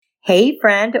Hey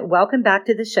friend, welcome back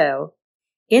to the show.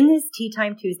 In this Tea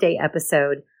Time Tuesday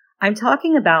episode, I'm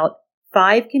talking about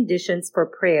 5 conditions for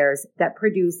prayers that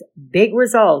produce big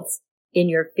results in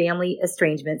your family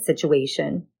estrangement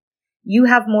situation. You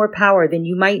have more power than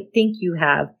you might think you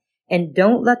have, and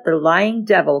don't let the lying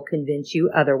devil convince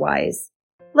you otherwise.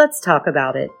 Let's talk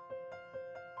about it.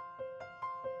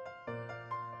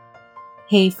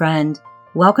 Hey friend,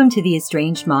 welcome to the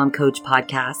Estranged Mom Coach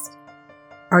podcast.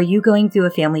 Are you going through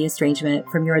a family estrangement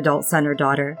from your adult son or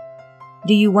daughter?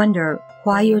 Do you wonder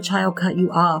why your child cut you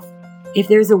off, if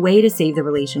there's a way to save the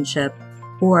relationship,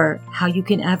 or how you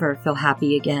can ever feel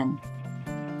happy again?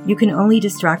 You can only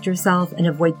distract yourself and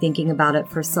avoid thinking about it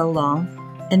for so long,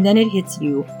 and then it hits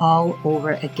you all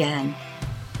over again.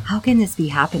 How can this be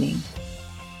happening?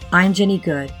 I'm Jenny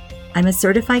Good. I'm a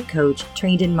certified coach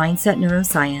trained in mindset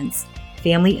neuroscience,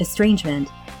 family estrangement,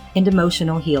 and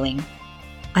emotional healing.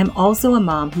 I'm also a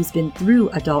mom who's been through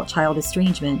adult-child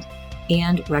estrangement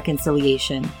and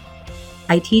reconciliation.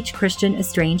 I teach Christian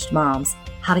estranged moms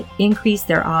how to increase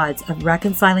their odds of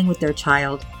reconciling with their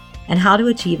child and how to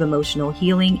achieve emotional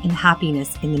healing and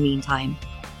happiness in the meantime.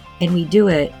 And we do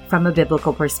it from a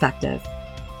biblical perspective.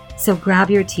 So grab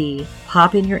your tea,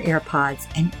 pop in your AirPods,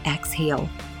 and exhale.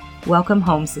 Welcome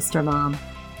home, Sister Mom.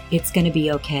 It's going to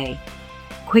be okay.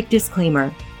 Quick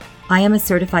disclaimer, I am a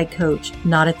certified coach,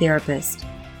 not a therapist.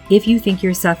 If you think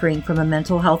you're suffering from a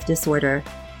mental health disorder,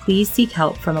 please seek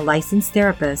help from a licensed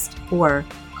therapist or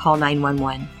call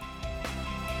 911.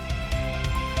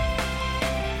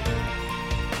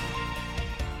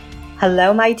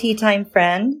 Hello, my tea time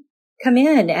friend. Come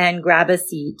in and grab a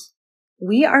seat.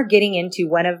 We are getting into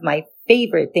one of my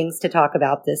favorite things to talk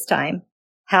about this time,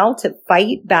 how to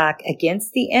fight back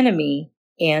against the enemy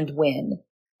and win.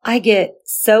 I get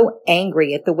so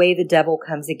angry at the way the devil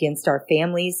comes against our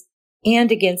families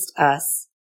and against us.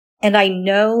 And I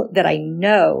know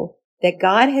that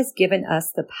God has given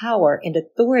us the power and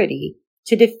authority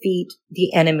to defeat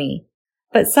the enemy.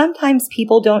 But sometimes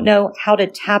people don't know how to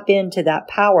tap into that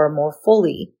power more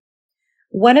fully.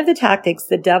 One of the tactics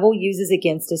the devil uses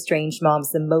against estranged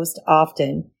moms the most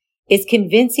often is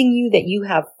convincing you that you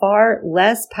have far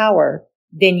less power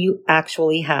than you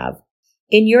actually have.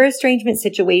 In your estrangement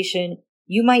situation,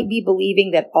 you might be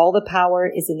believing that all the power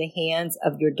is in the hands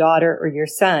of your daughter or your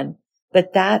son,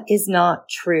 but that is not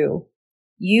true.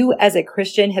 You as a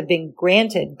Christian have been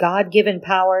granted God-given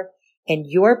power, and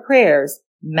your prayers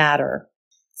matter.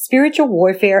 Spiritual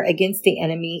warfare against the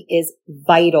enemy is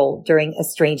vital during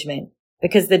estrangement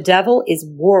because the devil is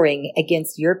warring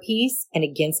against your peace and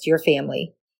against your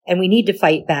family, and we need to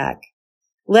fight back.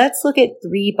 Let's look at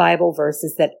 3 Bible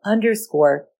verses that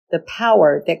underscore the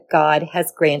power that God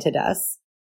has granted us.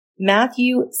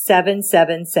 Matthew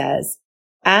 7:7 says,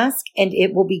 "Ask and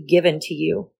it will be given to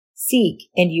you. Seek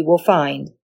and you will find.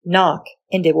 Knock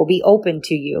and it will be opened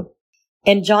to you."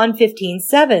 And John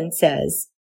 15:7 says,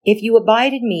 "If you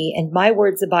abide in me and my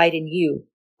words abide in you,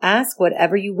 ask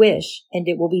whatever you wish and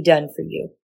it will be done for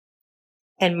you."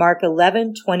 And Mark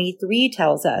 11:23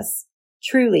 tells us,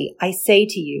 "Truly I say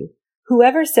to you,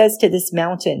 whoever says to this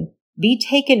mountain, 'Be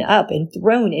taken up and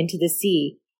thrown into the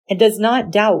sea,' and does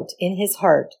not doubt in his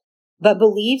heart, but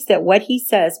believes that what he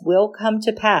says will come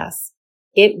to pass,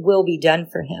 it will be done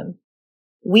for him."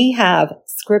 We have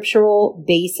scriptural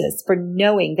basis for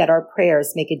knowing that our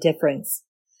prayers make a difference.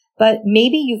 But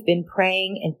maybe you've been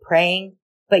praying and praying,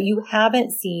 but you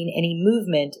haven't seen any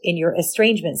movement in your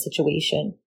estrangement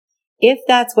situation. If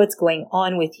that's what's going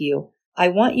on with you, I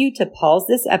want you to pause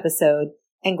this episode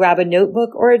and grab a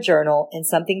notebook or a journal and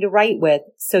something to write with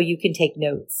so you can take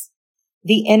notes.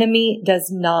 The enemy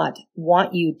does not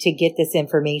want you to get this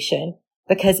information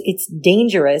because it's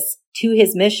dangerous to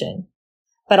his mission.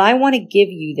 But I want to give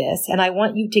you this, and I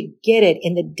want you to get it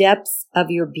in the depths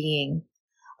of your being.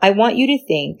 I want you to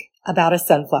think about a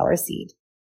sunflower seed.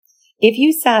 If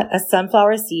you sat a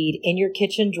sunflower seed in your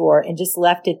kitchen drawer and just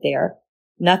left it there,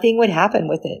 nothing would happen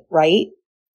with it, right?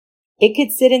 It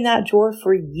could sit in that drawer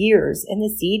for years, and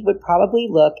the seed would probably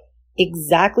look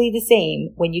exactly the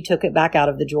same when you took it back out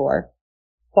of the drawer.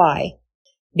 Why?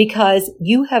 Because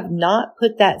you have not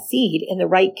put that seed in the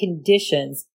right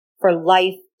conditions for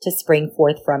life to spring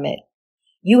forth from it.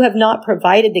 You have not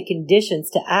provided the conditions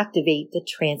to activate the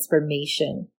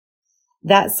transformation.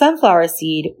 That sunflower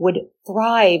seed would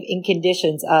thrive in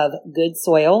conditions of good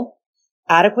soil,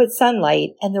 adequate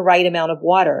sunlight, and the right amount of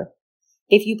water.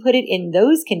 If you put it in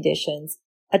those conditions,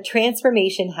 a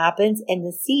transformation happens and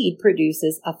the seed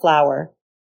produces a flower.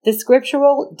 The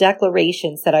scriptural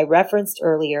declarations that I referenced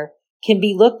earlier can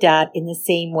be looked at in the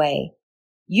same way.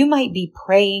 You might be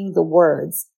praying the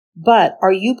words, but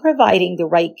are you providing the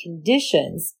right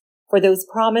conditions for those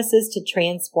promises to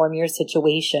transform your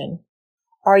situation?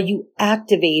 Are you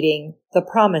activating the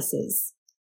promises?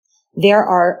 There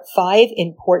are 5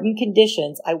 important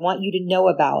conditions I want you to know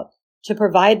about to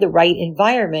provide the right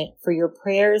environment for your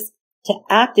prayers to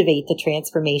activate the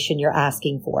transformation you're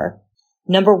asking for.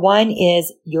 Number 1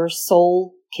 is your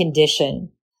soul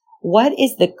condition. What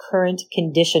is the current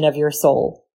condition of your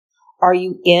soul? Are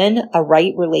you in a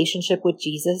right relationship with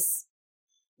Jesus?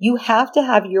 You have to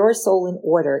have your soul in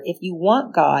order if you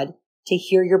want God to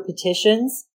hear your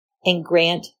petitions and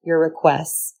grant your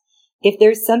requests. If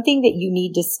there's something that you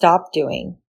need to stop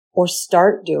doing or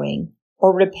start doing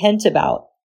or repent about,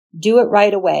 do it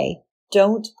right away.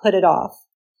 Don't put it off.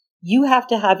 You have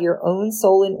to have your own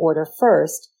soul in order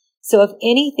first. So if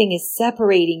anything is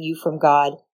separating you from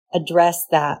God, address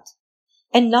that.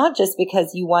 And not just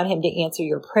because you want Him to answer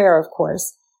your prayer, of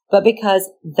course, but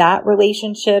because that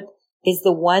relationship is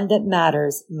the one that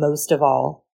matters most of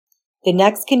all. The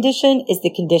next condition is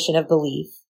the condition of belief.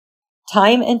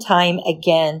 Time and time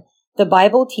again, the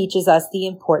Bible teaches us the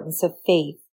importance of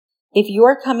faith. If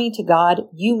you're coming to God,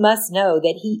 you must know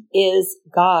that He is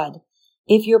God.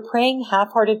 If you're praying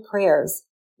half-hearted prayers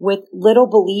with little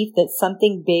belief that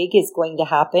something big is going to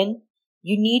happen,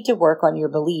 you need to work on your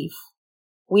belief.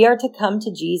 We are to come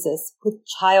to Jesus with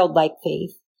childlike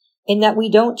faith, in that we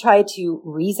don't try to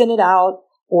reason it out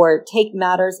or take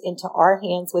matters into our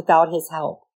hands without His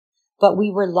help, but we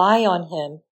rely on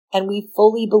Him and we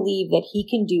fully believe that He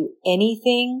can do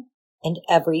anything and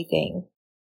everything.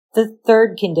 The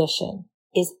third condition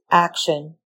is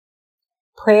action.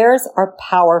 Prayers are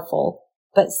powerful,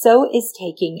 but so is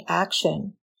taking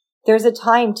action. There's a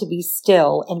time to be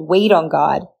still and wait on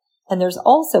God, and there's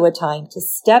also a time to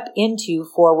step into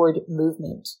forward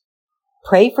movement.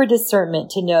 Pray for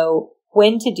discernment to know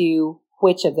when to do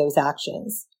which of those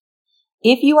actions.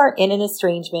 If you are in an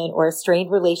estrangement or a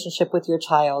strained relationship with your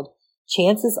child,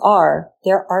 chances are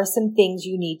there are some things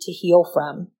you need to heal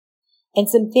from, and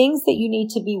some things that you need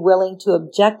to be willing to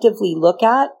objectively look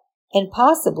at and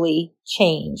possibly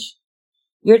change.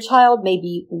 Your child may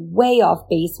be way off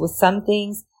base with some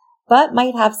things, but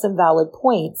might have some valid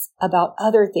points about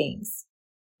other things.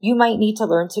 You might need to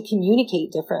learn to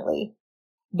communicate differently.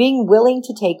 Being willing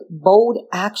to take bold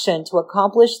action to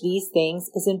accomplish these things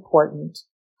is important.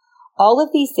 All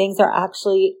of these things are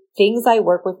actually things I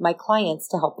work with my clients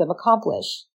to help them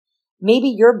accomplish. Maybe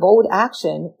your bold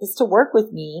action is to work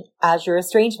with me as your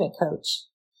estrangement coach.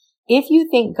 If you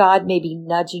think God may be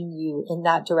nudging you in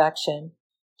that direction,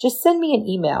 just send me an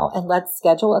email and let's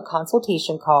schedule a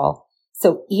consultation call.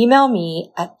 So email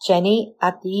me at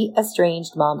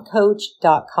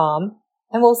jenny@theestrangedmomcoach.com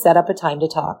and we'll set up a time to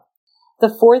talk. The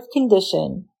fourth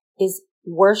condition is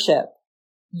worship.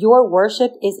 Your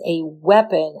worship is a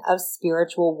weapon of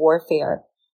spiritual warfare.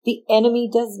 The enemy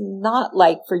does not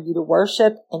like for you to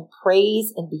worship and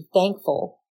praise and be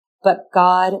thankful, but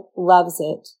God loves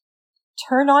it.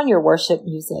 Turn on your worship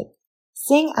music.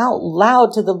 Sing out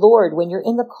loud to the Lord when you're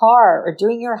in the car or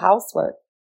doing your housework.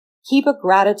 Keep a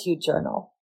gratitude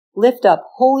journal. Lift up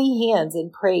holy hands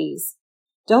in praise.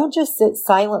 Don't just sit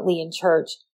silently in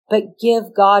church, but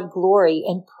give God glory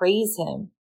and praise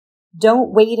Him.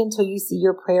 Don't wait until you see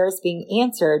your prayers being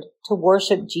answered to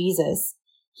worship Jesus.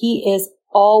 He is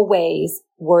always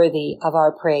worthy of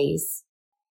our praise.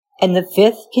 And the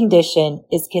fifth condition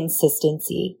is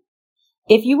consistency.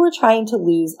 If you were trying to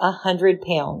lose 100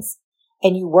 pounds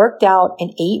and you worked out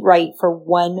and ate right for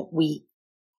 1 week,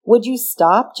 would you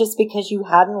stop just because you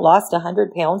hadn't lost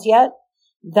 100 pounds yet?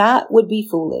 That would be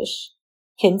foolish.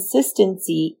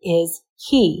 Consistency is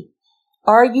key.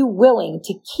 Are you willing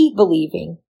to keep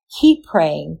believing, keep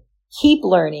praying, keep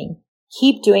learning,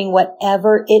 keep doing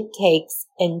whatever it takes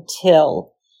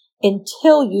until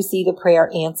you see the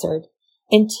prayer answered,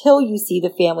 until you see the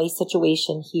family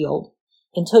situation healed,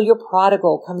 until your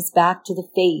prodigal comes back to the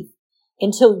faith,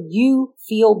 until you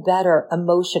feel better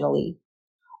emotionally?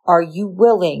 Are you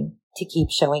willing to keep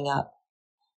showing up?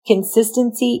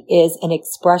 Consistency is an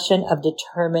expression of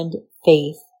determined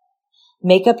faith.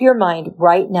 Make up your mind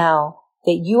right now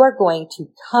that you are going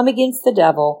to come against the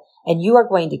devil and you are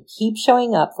going to keep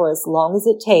showing up for as long as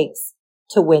it takes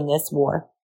to win this war.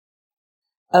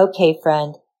 Okay,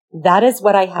 friend, that is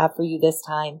what I have for you this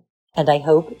time, and I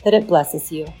hope that it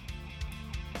blesses you.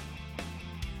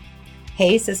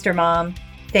 Hey, Sister Mom.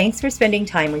 Thanks for spending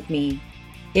time with me.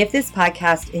 If this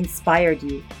podcast inspired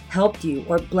you, helped you,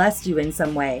 or blessed you in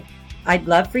some way, I'd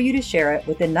love for you to share it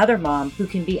with another mom who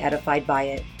can be edified by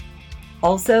it.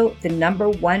 Also, the number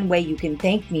one way you can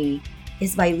thank me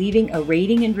is by leaving a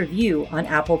rating and review on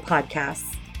Apple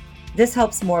Podcasts. This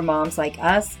helps more moms like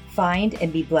us find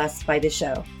and be blessed by the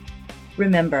show.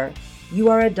 Remember, You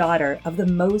are a daughter of the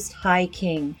Most High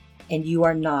King, and you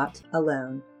are not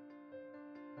alone.